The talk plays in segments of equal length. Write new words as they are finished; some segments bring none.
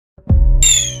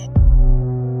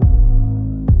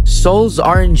Souls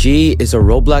RNG is a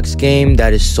Roblox game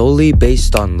that is solely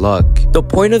based on luck. The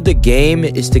point of the game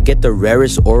is to get the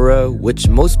rarest aura, which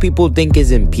most people think is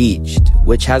Impeached,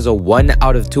 which has a 1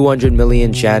 out of 200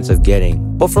 million chance of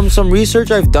getting. But from some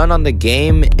research I've done on the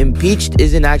game, Impeached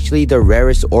isn't actually the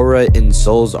rarest aura in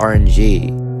Souls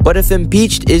RNG. But if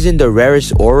Impeached isn't the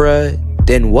rarest aura,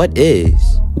 then what is?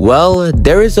 Well,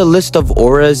 there is a list of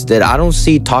auras that I don't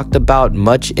see talked about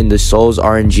much in the Souls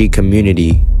RNG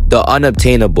community. The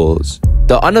unobtainables.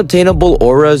 The unobtainable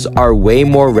auras are way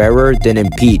more rarer than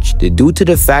Impeached due to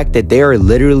the fact that they are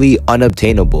literally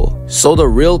unobtainable. So the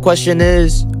real question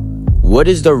is, what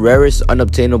is the rarest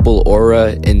unobtainable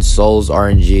aura in Souls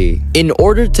RNG? In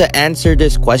order to answer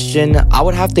this question, I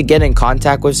would have to get in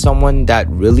contact with someone that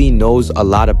really knows a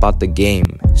lot about the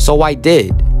game. So I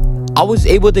did. I was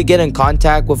able to get in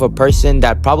contact with a person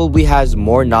that probably has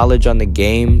more knowledge on the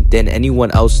game than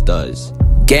anyone else does.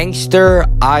 Gangster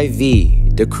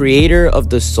IV, the creator of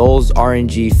the Souls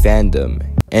RNG fandom,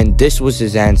 and this was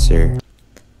his answer.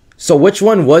 So which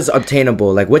one was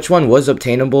obtainable? Like which one was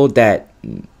obtainable that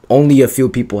only a few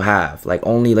people have? Like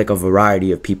only like a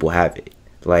variety of people have it?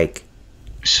 Like,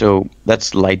 so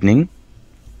that's lightning.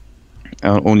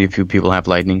 Only a few people have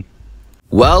lightning.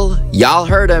 Well, y'all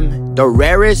heard him. The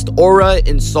rarest aura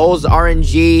in Souls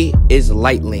RNG is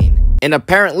lightning, and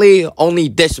apparently only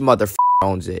this motherfucker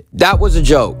owns it. That was a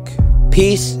joke.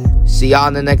 Peace. See y'all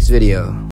in the next video.